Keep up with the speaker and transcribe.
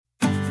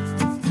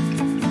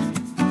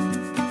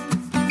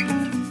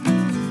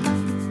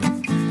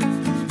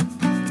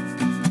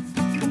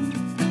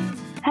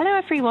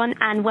everyone,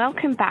 and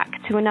welcome back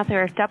to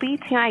another of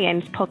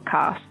WTiN's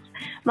podcasts.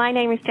 My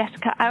name is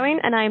Jessica Owen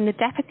and I am the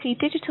Deputy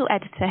Digital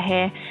Editor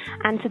here,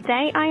 and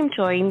today I am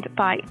joined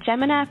by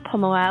Jemina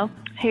Pomoell,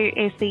 who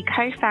is the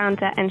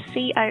co-founder and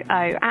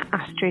COO at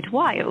Astrid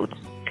Wild.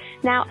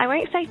 Now, I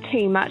won't say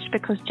too much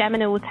because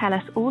Jemina will tell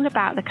us all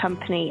about the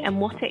company and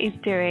what it is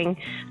doing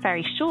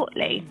very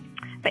shortly.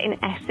 But in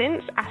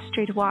essence,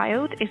 Astrid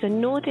Wild is a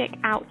Nordic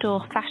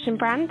outdoor fashion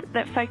brand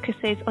that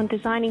focuses on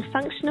designing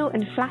functional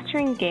and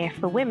flattering gear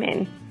for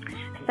women.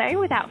 So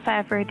without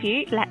further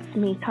ado, let's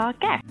meet our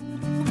guest.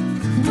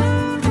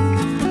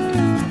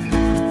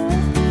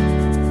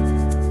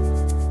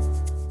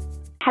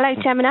 Hello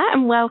Jemina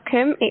and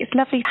welcome. It's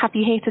lovely to have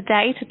you here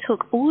today to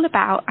talk all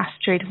about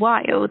Astrid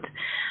Wild.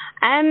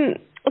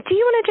 Do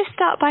you want to just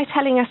start by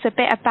telling us a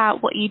bit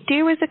about what you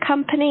do as a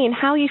company and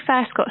how you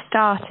first got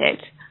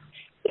started?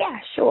 Yeah,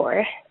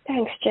 sure.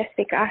 Thanks,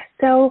 Jessica.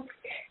 So,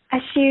 as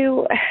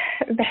you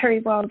very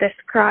well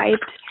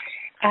described,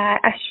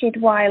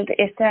 Astrid Wild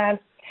is a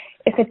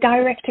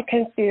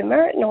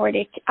direct-to-consumer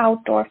Nordic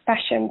outdoor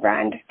fashion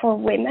brand for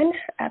women,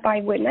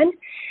 by women.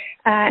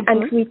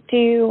 And we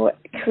do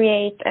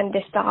create and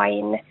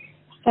design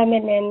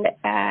feminine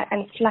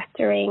and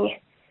flattering,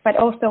 but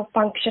also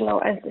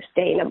functional and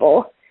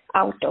sustainable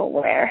outdoor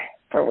wear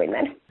for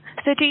women.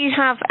 So do you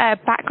have a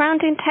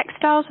background in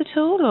textiles at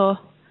all, or?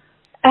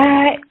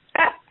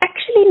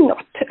 Actually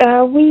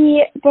not.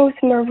 We, both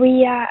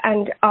Maria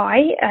and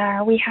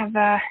I, we have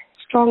a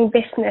strong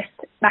business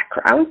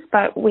backgrounds,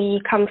 but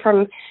we come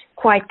from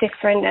quite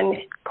different and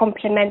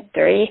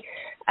complementary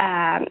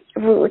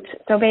routes.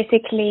 So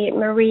basically,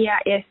 Maria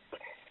is,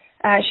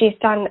 she's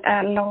done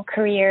a long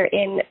career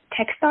in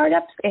tech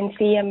startups in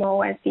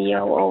CMO and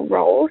COO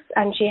roles,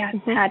 and she has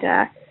had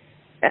a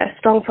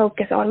strong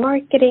focus on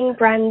marketing,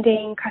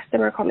 branding,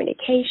 customer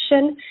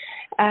communication,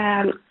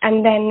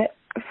 and then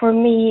for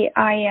me,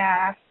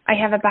 I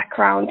have a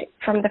background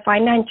from the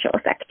financial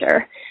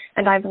sector,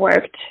 and I've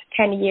worked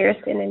 10 years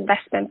in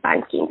investment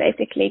banking,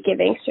 basically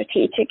giving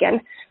strategic and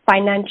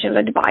financial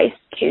advice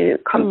to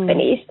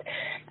companies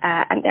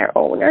and their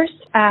owners.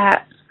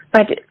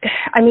 But,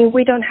 I mean,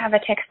 we don't have a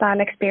textile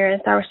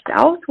experience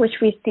ourselves,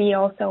 which we see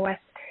also as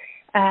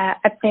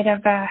a bit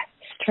of a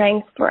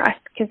strength for us,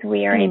 because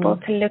we are able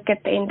to look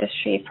at the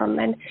industry from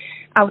an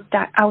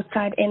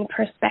outside-in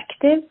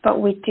perspective,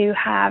 but we do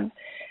have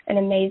an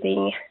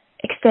amazing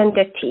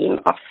extended team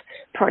of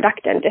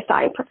product and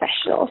design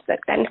professionals that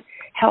then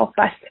help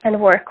us and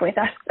work with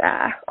us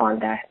on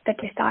the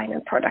design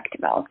and product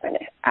development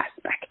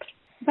aspect.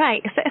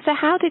 Right. So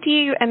how did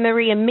you and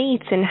Maria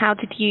meet, and how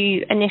did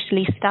you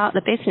initially start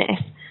the business?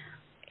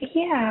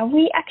 Yeah,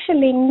 we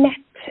actually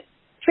met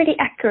pretty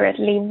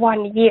accurately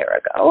 1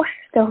 year ago.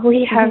 So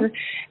we have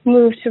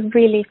moved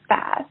really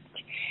fast.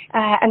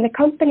 And the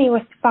company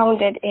was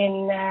founded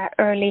in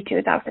early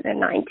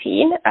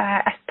 2019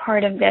 as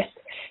part of this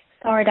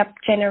startup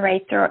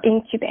generator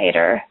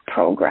incubator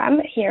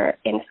program here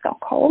in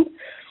Stockholm.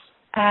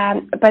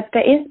 But the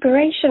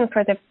inspiration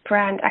for the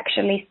brand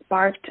actually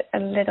sparked a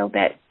little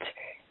bit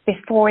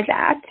before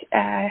that.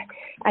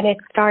 And it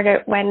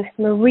started when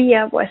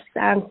Maria was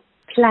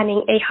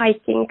planning a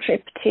hiking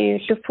trip to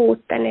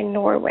Lofoten in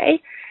Norway,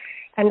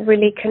 and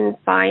really couldn't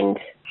find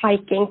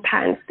hiking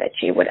pants that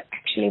she would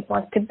actually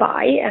want to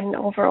buy, and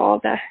overall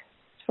the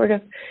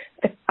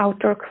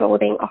outdoor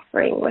clothing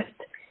offering was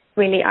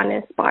really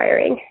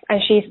uninspiring,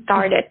 and she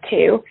started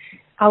to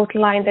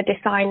outline the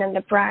design and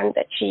the brand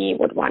that she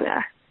would want to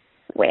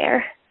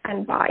wear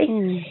and buy.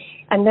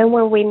 And then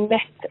when we met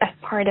as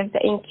part of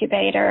the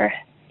incubator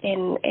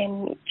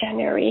in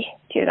January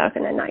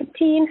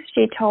 2019,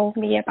 she told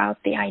me about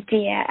the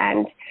idea,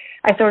 and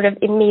I sort of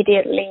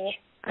immediately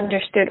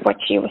understood what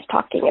she was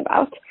talking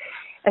about.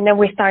 And then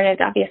we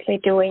started obviously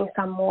doing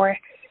some more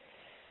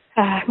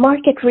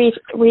market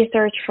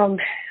research from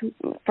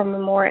a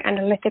more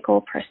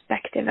analytical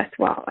perspective as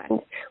well. And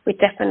we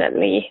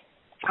definitely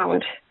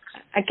found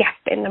a gap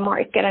in the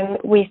market. And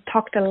we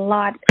talked a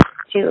lot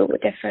to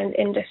different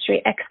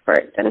industry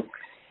experts,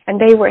 and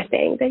they were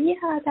saying that,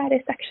 yeah, that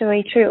is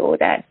actually true,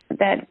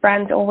 that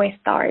brands always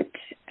start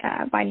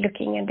by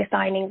looking and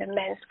designing the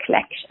men's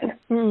collection.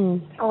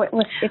 So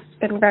it's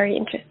been very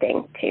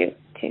interesting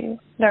to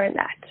learn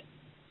that.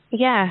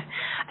 Yeah.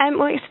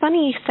 Well, it's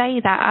funny you say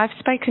that. I've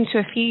spoken to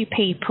a few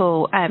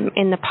people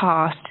in the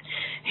past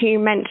who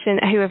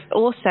have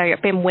also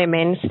been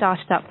women,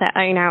 started up their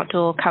own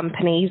outdoor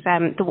companies.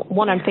 The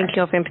one I'm thinking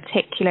of in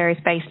particular is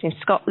based in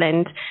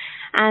Scotland.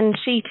 And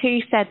she too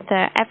said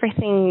that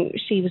everything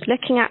she was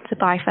looking at to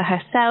buy for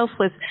herself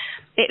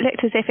it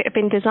looked as if it had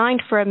been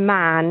designed for a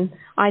man,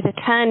 either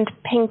turned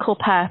pink or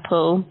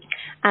purple,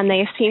 and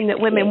they assume that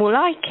women will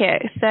like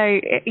it. So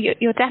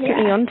you're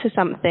definitely onto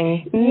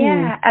something.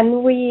 Yeah,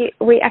 and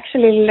we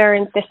actually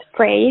learned this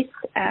phrase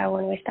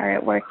when we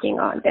started working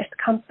on this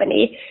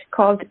company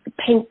called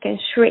pink and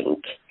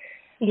shrink,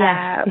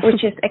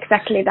 which is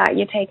exactly that.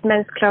 You take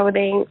men's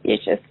clothing, you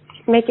just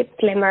make it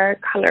slimmer,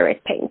 color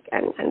it pink,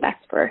 and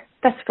that's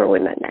for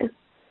women then.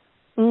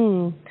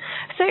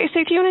 So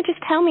So do you want to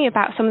just tell me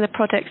about some of the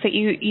products that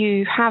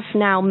you have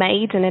now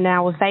made and are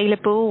now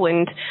available,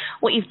 and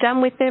what you've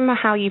done with them, or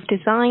how you've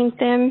designed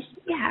them?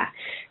 Yeah.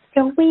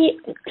 So we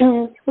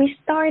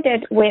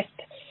started with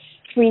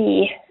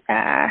 3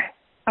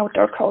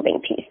 outdoor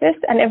clothing pieces,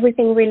 and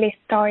everything really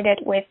started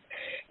with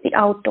the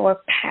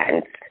outdoor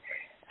pants.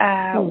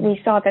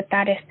 We saw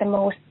that is the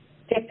most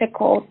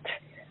difficult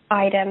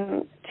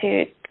item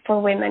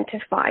for women to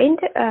find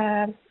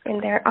in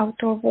their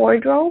outdoor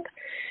wardrobe.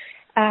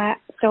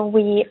 So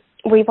we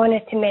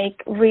wanted to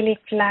make really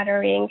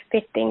flattering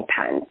fitting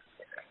pants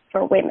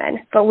for women,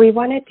 but we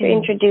wanted to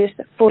introduce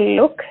a full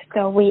look.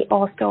 So we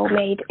also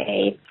made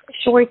a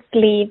short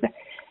sleeve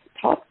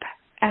top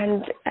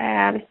and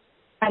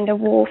a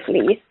wool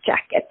fleece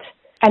jacket.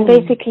 And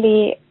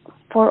basically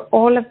for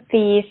all of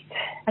these,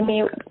 I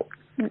mean,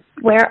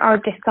 where our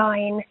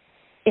design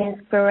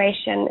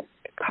inspiration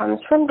comes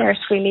from, there's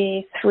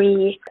really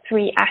three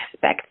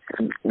aspects.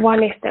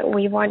 One is that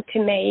we want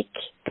to make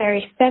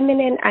very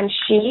feminine and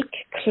chic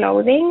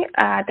clothing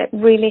that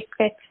really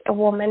fits a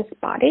woman's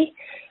body,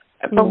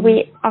 but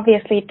we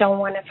obviously don't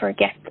want to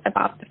forget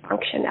about the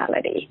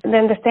functionality. And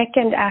then the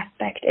second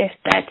aspect is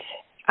that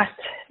us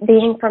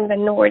being from the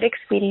Nordics,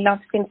 we love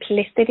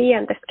simplicity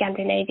and the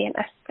Scandinavian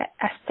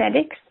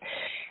aesthetics.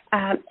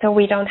 So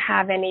we don't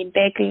have any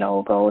big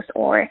logos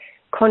or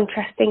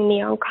contrasting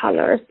neon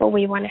colors, but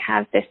we want to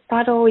have this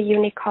subtle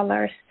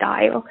unicolor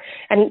style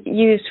and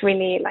use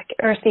really like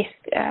earthy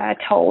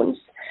tones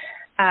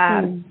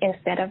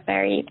instead of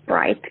very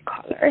bright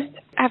colors.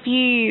 Have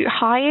you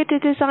hired a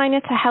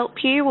designer to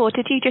help you, or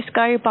did you just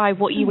go by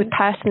what you would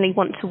personally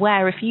want to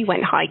wear if you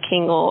went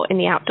hiking or in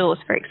the outdoors,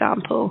 for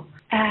example?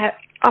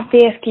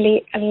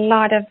 Obviously, a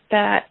lot of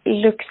the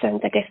looks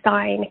and the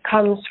design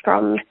comes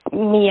from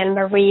me and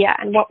Maria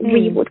and what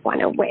we would want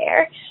to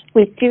wear.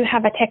 We do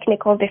have a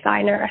technical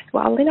designer as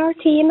well in our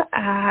team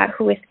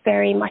who is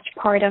very much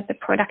part of the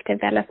product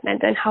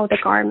development and how the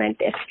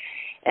garment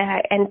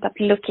ends up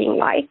looking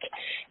like.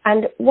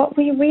 And what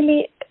we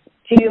really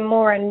do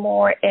more and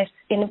more is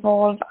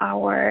involve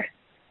our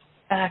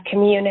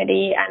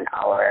community and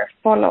our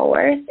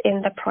followers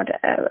in the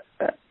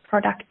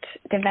product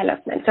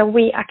development. So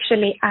we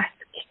actually ask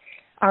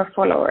our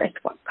followers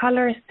what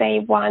colors they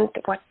want,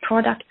 what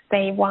products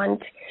they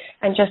want,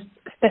 and just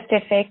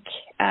specific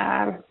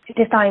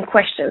design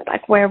questions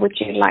like where would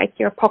you like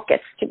your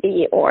pockets to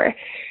be, or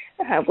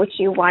would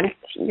you want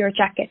your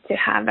jacket to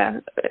have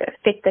a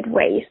fitted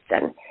waist,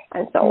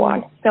 and so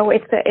on. So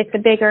it's a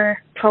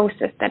bigger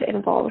process that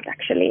involves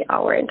actually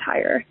our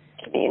entire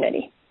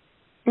community.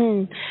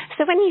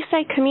 So when you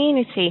say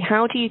community,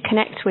 how do you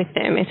connect with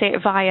them? Is it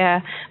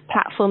via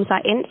platforms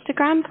like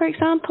Instagram, for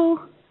example?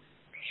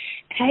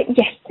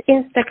 Yes,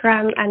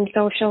 Instagram and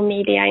social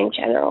media in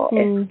general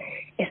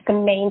is the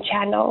main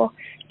channel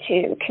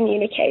to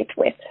communicate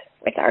with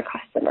our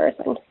customers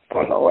and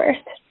followers.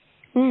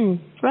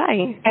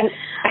 Right.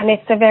 And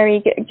it's a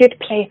very good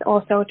place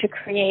also to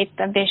create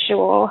the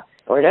visual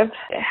sort of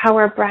how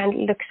our brand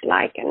looks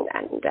like and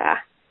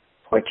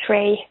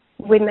portray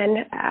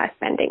women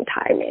spending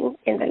time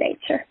in the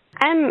nature.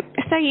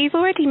 So you've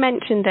already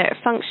mentioned that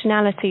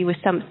functionality was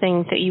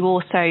something that you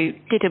also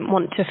didn't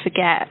want to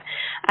forget,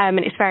 and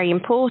it's very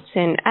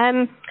important.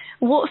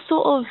 What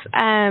sort of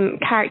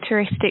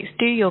characteristics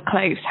do your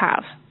clothes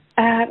have?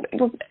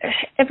 Well,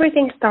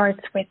 everything starts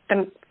with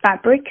the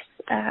fabrics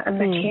and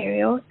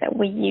materials that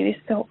we use.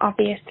 So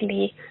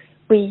obviously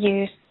we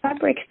use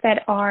fabrics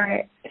that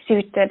are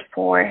suited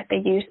for the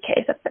use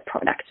case of the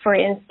product. For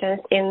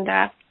instance, in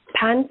the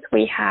pants,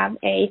 we have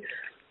a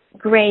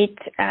great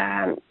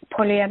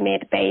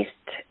polyamide-based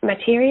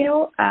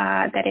material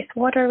that is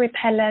water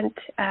repellent,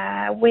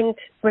 wind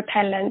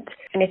repellent,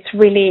 and it's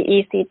really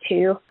easy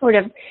to sort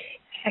of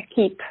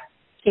keep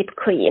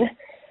clean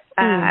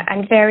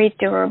and very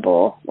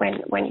durable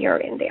when you're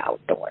in the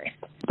outdoors.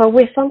 But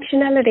with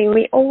functionality,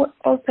 we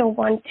also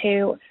want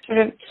to sort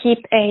of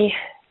keep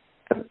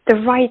the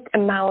right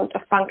amount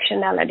of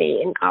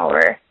functionality in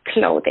our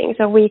clothing.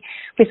 So we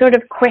sort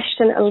of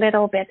question a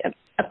little bit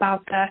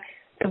about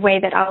the way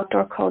that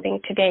outdoor clothing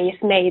today is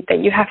made, that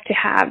you have to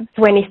have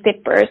 20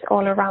 zippers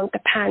all around the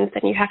pants,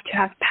 and you have to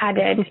have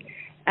padded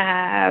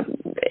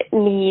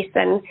knees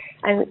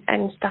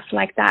and stuff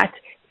like that.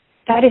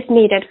 That is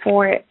needed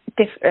for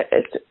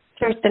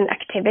certain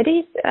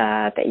activities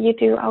that you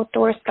do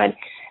outdoors, but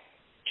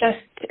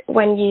just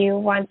when you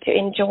want to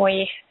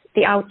enjoy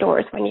the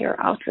outdoors, when you're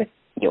out with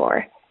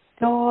your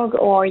dog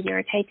or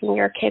you're taking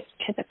your kids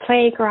to the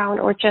playground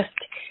or just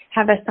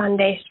have a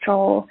Sunday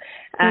stroll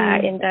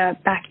in the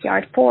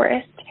backyard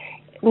forest,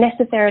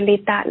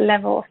 necessarily that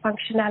level of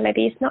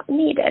functionality is not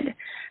needed.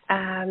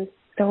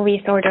 So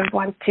we sort of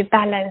want to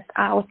balance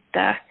out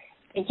the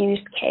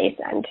use case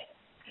and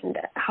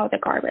how the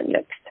garment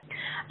looks.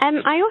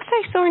 I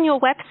also saw on your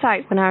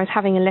website when I was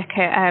having a look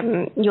at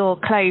your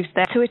clothes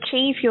that to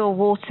achieve your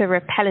water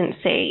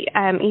repellency,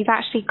 you've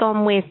actually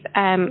gone with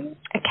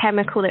a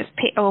chemical that's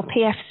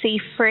PFC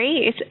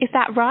free. Is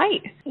that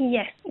right?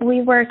 Yes,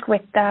 we work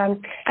with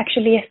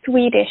actually a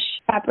Swedish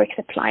fabric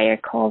supplier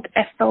called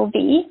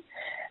FOV,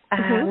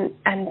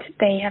 and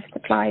they have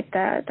supplied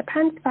the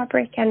pants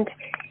fabric, and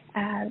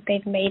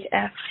they've made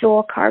a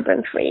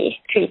fluorocarbon-free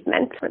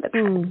treatment for the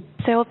pants.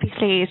 So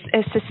obviously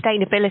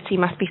sustainability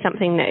must be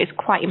something that is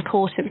quite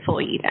important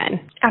for you then.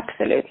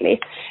 Absolutely.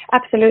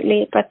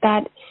 But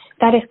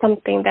that is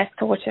something that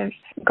sort of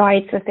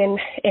guides us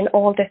in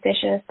all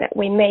decisions that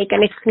we make.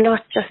 And it's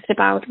not just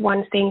about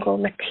one single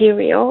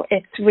material.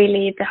 It's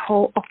really the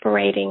whole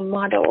operating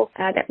model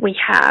that we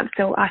have.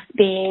 So us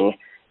being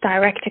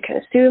direct to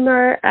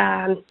consumer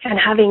and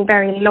having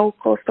very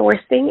local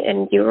sourcing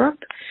in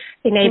Europe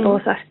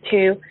enables us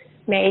to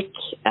make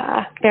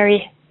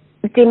very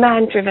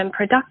demand-driven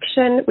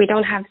production. We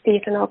don't have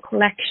seasonal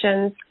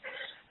collections,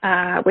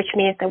 which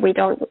means that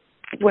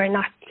we're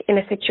not in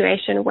a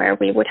situation where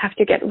we would have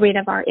to get rid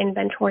of our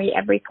inventory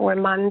every 4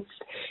 months.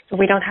 So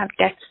we don't have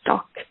dead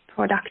stock,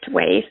 product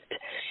waste.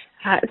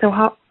 So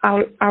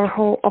our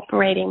whole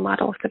operating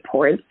model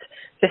supports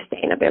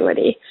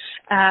sustainability.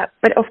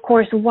 But of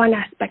course, one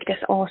aspect is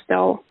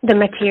also the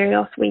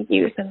materials we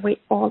use, and we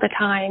all the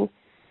time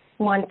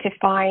want to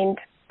find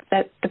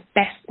the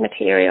best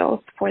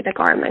materials for the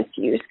garment's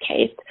use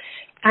case,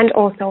 and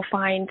also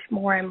find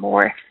more and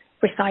more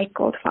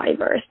recycled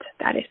fibers.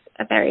 That is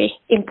a very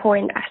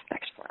important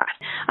aspect for us.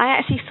 I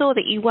actually saw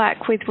that you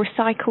work with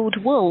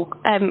recycled wool.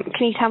 Can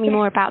you tell me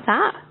more about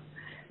that?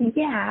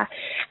 Yeah.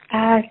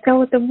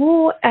 So the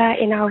wool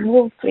in our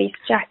wool fleece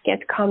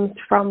jacket comes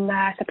from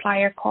a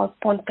supplier called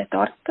Ponte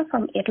Torto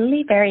from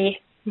Italy, very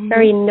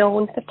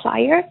known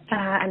supplier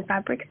and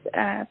fabrics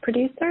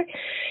producer.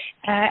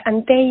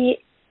 And they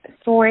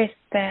source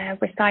the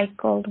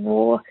recycled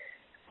wool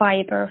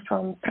fiber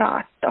from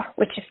Prato,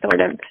 which is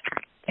sort of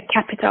the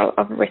capital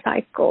of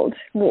recycled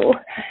wool,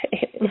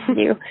 if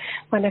you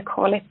want to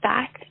call it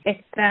that.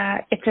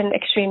 It's an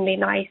extremely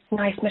nice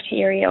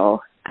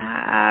material,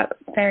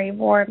 very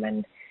warm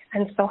and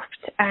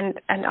soft, and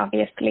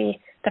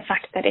obviously the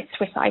fact that it's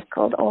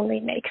recycled only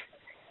makes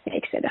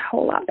it a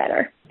whole lot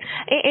better.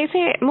 Is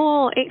it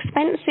more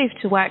expensive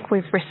to work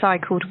with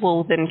recycled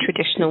wool than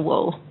traditional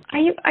wool?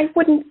 I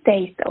wouldn't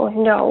say so,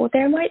 no.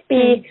 There might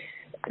be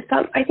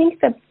some. I think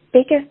the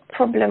biggest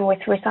problem with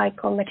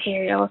recycled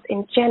materials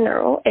in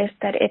general is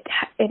that it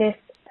is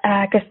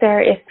because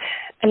there is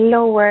a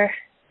lower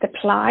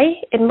supply.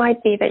 It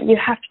might be that you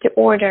have to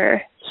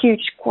order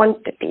huge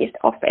quantities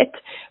of it,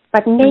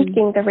 but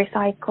making the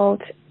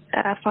recycled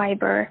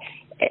fiber,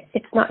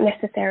 it's not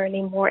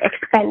necessarily more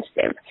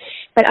expensive.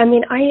 But I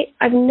mean,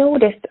 I've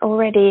noticed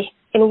already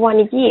in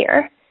 1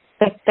 year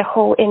that the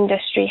whole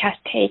industry has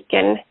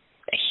taken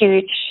a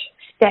huge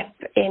step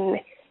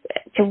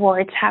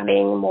towards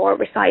having more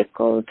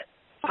recycled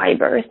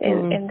fibers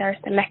in their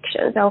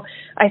selection. So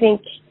I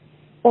think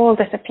all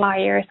the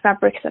suppliers,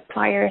 fabric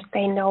suppliers,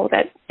 they know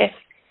that if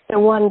the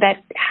one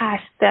that has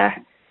the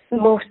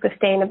most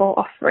sustainable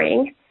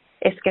offering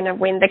is going to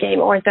win the game,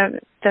 or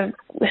the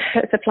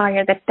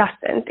supplier that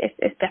doesn't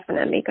is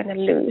definitely going to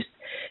lose.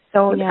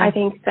 So I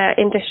think the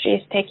industry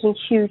is taking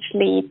huge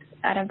leaps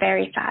at a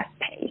very fast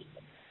pace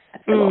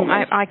at the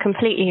moment. I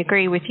completely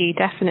agree with you,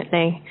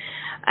 definitely.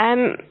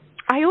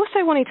 I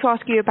also wanted to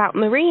ask you about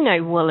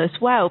merino wool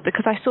as well,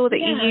 because I saw that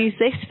you use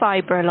this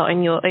fibre a lot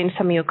in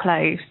some of your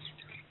clothes.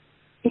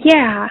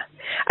 Yeah,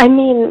 I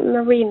mean,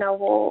 merino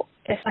wool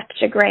is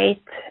such a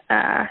great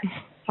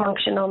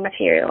functional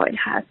material. It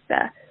has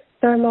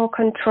thermal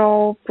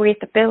control,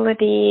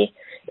 breathability.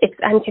 It's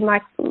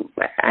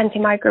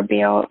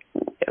antimicrobial,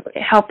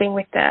 helping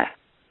with the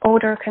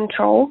odor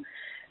control,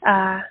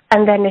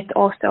 and then it's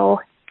also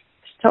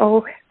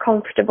so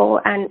comfortable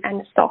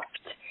and soft.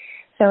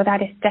 So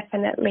that is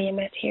definitely a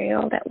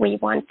material that we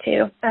want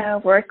to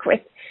work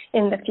with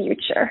in the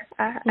future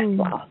as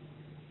well.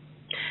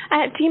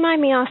 Do you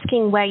mind me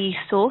asking where you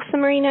source the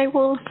merino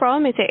wool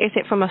from? Is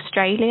it from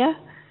Australia?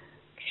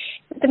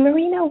 The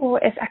merino wool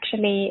is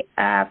actually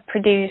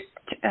produced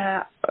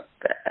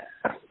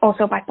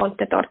also by Ponte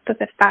Torto,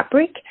 the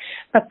fabric,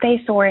 but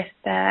they source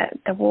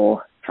the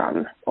wool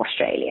from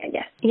Australia,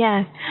 yes.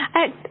 Yeah.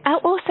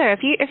 Also, have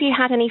you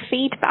had any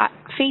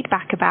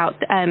feedback about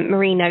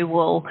merino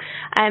wool?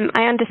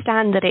 I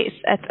understand that it's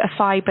a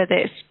fibre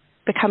that's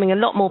becoming a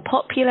lot more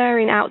popular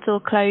in outdoor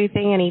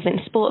clothing and even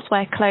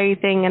sportswear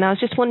clothing, and I was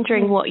just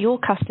wondering what your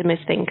customers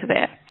think of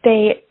it.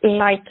 They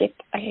like it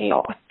a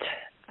lot.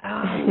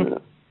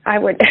 I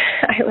would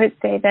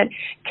say that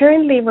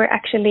currently we're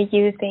actually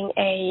using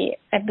a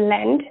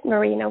blend,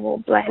 merino wool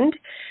blend,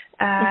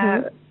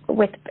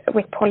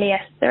 with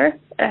polyester.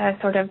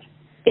 Sort of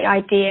the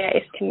idea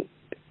is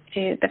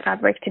to the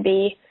fabric to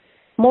be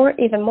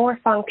even more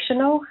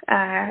functional,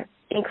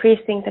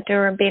 increasing the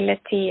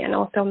durability and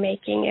also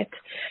making it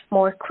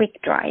more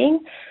quick drying.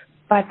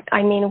 But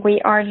I mean,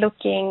 we are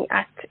looking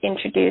at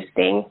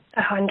introducing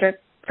 100%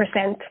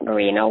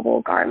 merino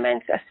wool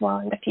garments as well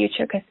in the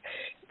future, because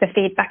the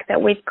feedback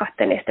that we've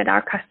gotten is that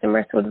our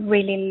customers would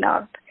really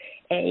love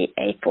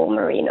a full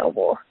merino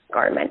wool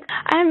garment.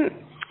 And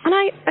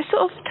I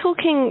sort of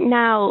talking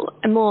now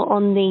more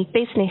on the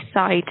business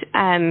side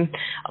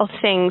of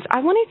things,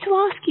 I wanted to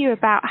ask you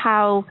about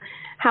how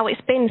how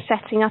it's been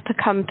setting up a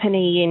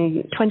company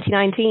in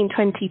 2019,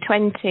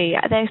 2020.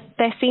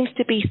 There seems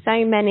to be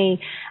so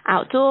many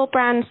outdoor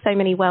brands, so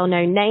many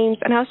well-known names,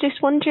 and I was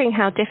just wondering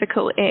how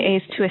difficult it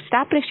is to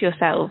establish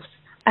yourselves.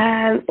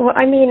 Well,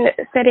 I mean,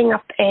 setting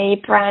up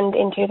a brand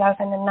in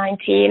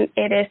 2019,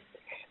 it is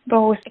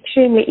both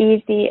extremely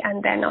easy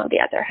and then on the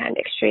other hand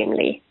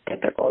extremely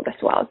difficult as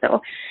well.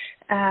 So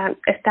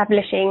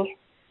establishing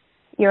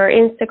your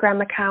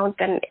Instagram account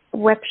and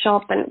web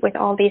shop and with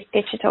all these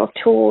digital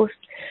tools,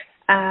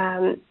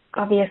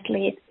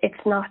 obviously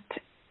it's not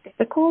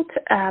difficult,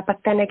 but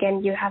then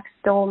again you have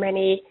so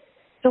many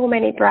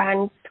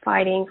brands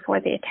fighting for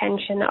the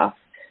attention of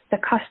the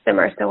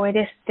customer, so it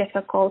is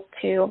difficult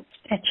to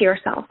set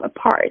yourself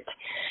apart.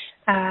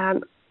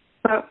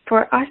 But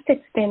for us,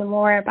 it's been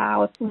more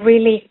about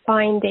really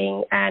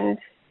finding and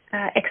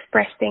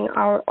expressing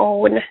our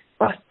own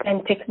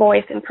authentic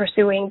voice and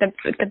pursuing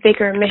the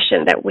bigger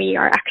mission that we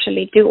are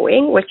actually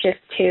doing, which is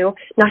to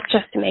not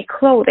just to make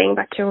clothing,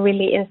 but to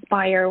really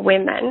inspire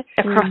women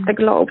across the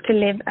globe to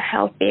live a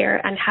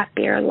healthier and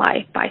happier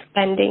life by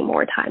spending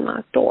more time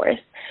outdoors.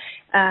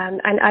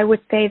 And I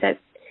would say that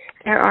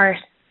there are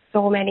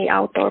so many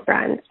outdoor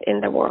brands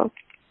in the world.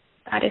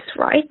 That is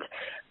right.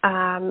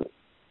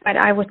 But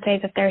I would say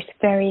that there's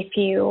very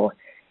few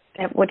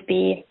that would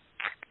be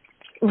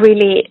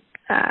really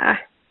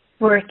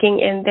working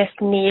in this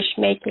niche,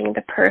 making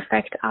the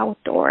perfect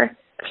outdoor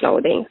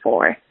clothing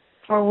for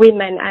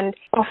women and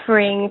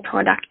offering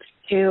products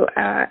to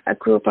a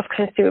group of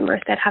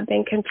consumers that have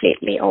been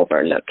completely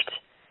overlooked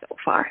so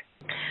far.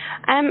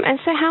 And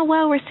so how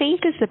well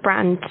received has the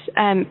brand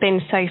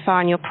been so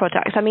far in your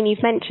products? I mean,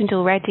 you've mentioned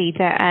already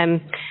that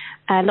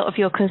a lot of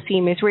your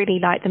consumers really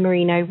like the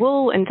merino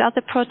wool and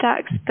other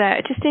products,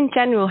 but just in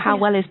general, how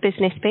well has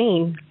business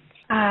been?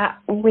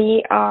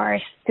 We are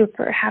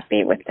super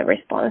happy with the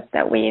response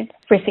that we've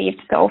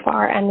received so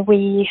far, and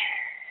we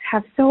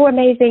have so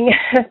amazing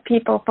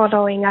people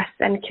following us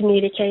and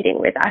communicating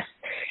with us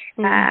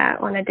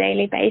on a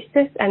daily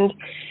basis. And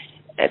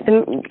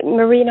the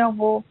merino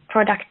wool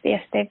products,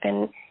 yes, they've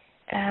been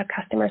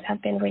customers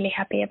have been really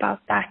happy about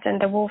that,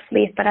 and the wool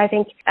fleece. But I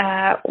think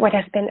what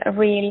has been a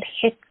real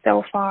hit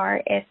so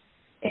far is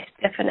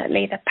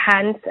definitely the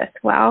pants as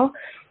well.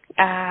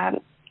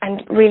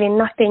 And really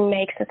nothing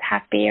makes us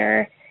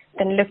happier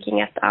than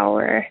looking at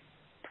our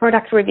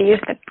product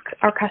reviews that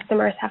our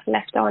customers have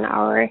left on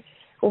our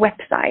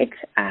website.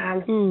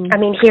 I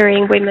mean,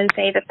 hearing women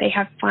say that they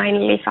have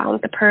finally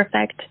found the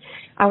perfect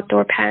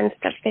outdoor pants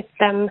that fit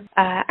them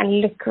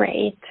and look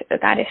great,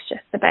 that is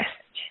just the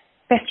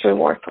best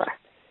reward for us.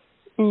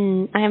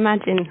 I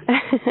imagine.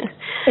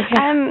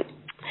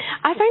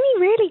 I've only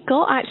really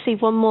got actually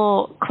one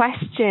more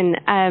question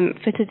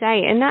for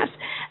today, and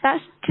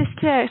that's just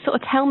to sort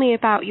of tell me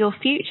about your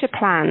future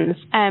plans.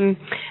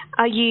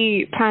 Are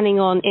you planning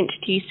on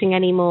introducing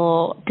any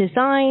more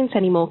designs,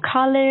 any more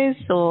colours,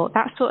 or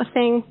that sort of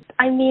thing?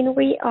 I mean,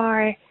 we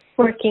are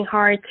working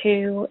hard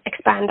to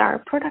expand our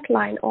product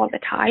line all the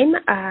time.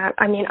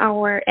 I mean,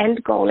 our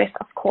end goal is,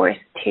 of course,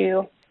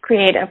 to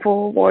create a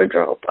full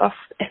wardrobe of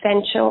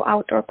essential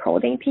outdoor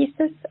clothing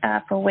pieces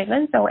for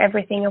women. So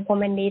everything a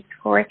woman needs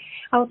for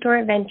outdoor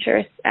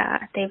adventures,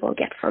 they will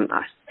get from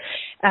us.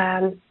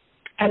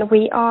 And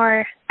we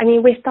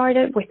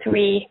started with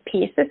 3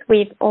 pieces.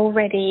 We've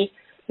already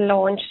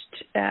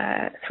launched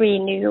 3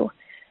 new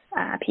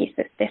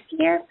pieces this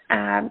year.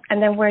 And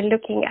then we're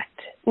looking at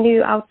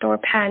new outdoor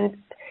pants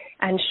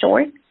and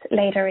shorts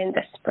later in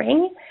the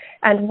spring.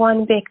 And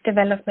one big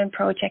development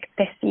project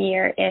this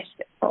year is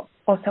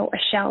also a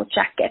shell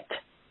jacket.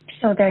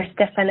 So there's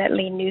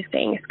definitely new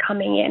things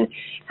coming in.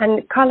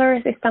 And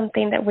colors is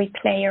something that we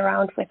play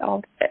around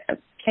all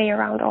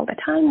the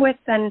time with,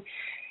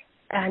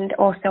 and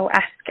also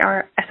ask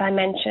our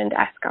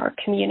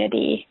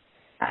community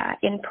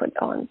input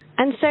on.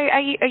 And so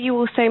are you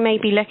also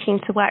maybe looking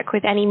to work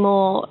with any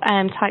more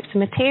types of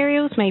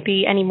materials,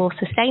 maybe any more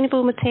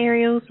sustainable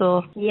materials?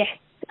 Or Yes.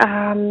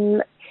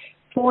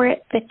 For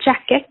the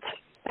jacket,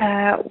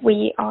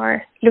 we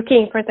are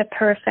looking for the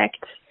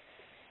perfect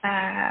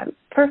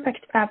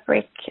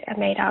fabric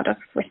made out of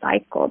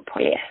recycled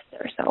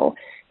polyester. So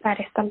that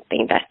is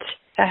something that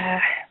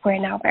we're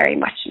now very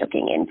much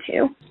looking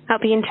into.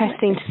 That'll be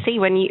interesting to see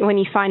when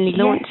you finally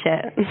launch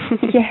it.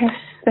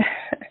 Yes.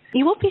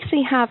 You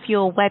obviously have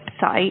your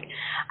website,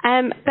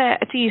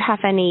 but do you have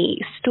any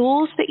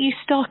stores that you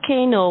stock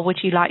in, or would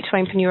you like to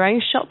open your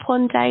own shop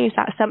one day? Is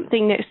that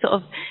something that's sort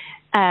of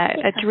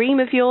a dream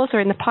of yours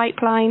or in the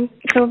pipeline?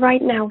 So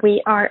right now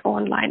we are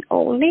online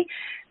only.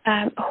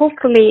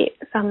 Hopefully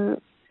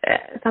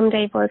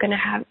someday we're going to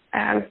have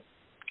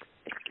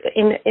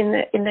in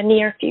the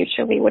near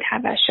future we would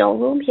have a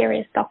showroom here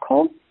in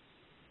Stockholm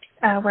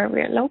where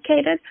we're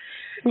located.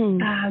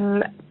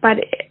 But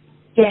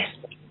yes,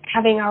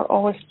 having our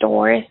own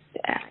stores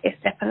is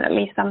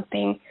definitely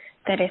something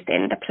that is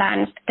in the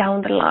plans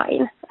down the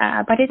line.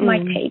 But it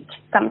might take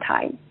some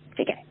time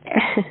to get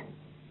there.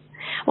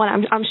 Well,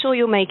 I'm sure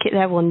you'll make it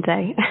there one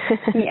day.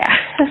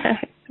 Yeah.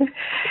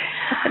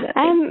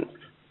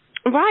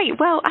 Right.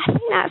 Well, I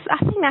think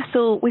that's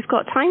all we've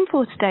got time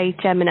for today,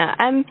 Jemina.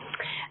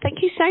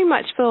 Thank you so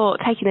much for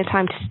taking the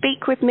time to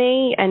speak with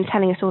me and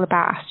telling us all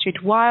about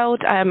Astrid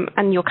Wild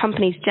and your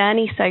company's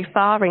journey so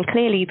far. And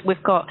clearly,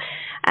 we've got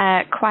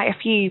quite a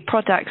few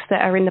products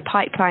that are in the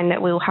pipeline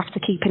that we'll have to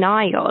keep an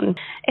eye on.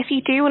 If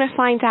you do want to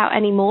find out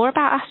any more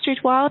about Astrid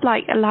Wild,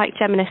 like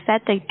Jemina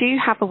said, they do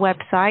have a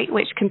website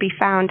which can be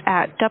found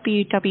at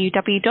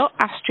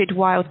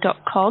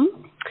www.astridwild.com.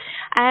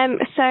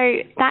 So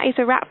that is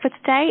a wrap for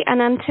today,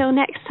 and until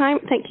next time,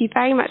 thank you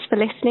very much for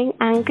listening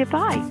and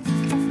goodbye.